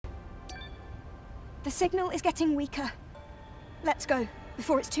The signal is getting weaker. Let's go,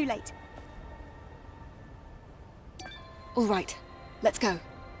 before it's too late. All right, let's go.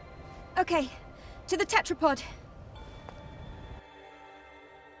 Okay, to the tetrapod.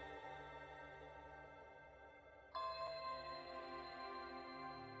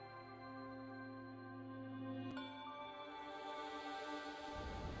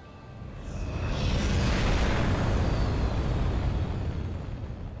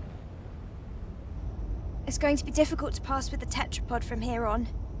 It's going to be difficult to pass with the tetrapod from here on.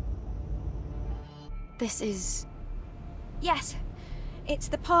 This is... Yes, it's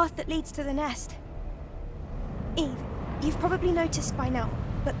the path that leads to the nest. Eve, you've probably noticed by now,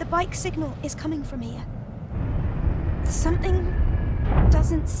 but the bike signal is coming from here. Something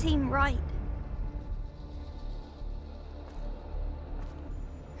doesn't seem right.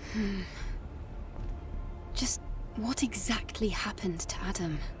 Just what exactly happened to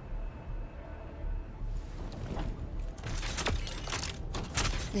Adam?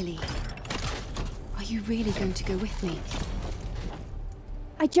 Lily, are you really going to go with me?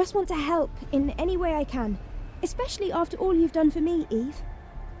 I just want to help in any way I can, especially after all you've done for me, Eve.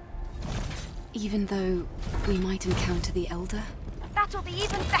 Even though we might encounter the Elder? That'll be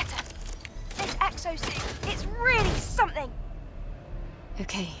even better. This exosuit, it's really something.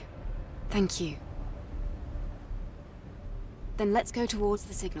 Okay, thank you. Then let's go towards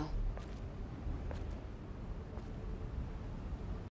the signal.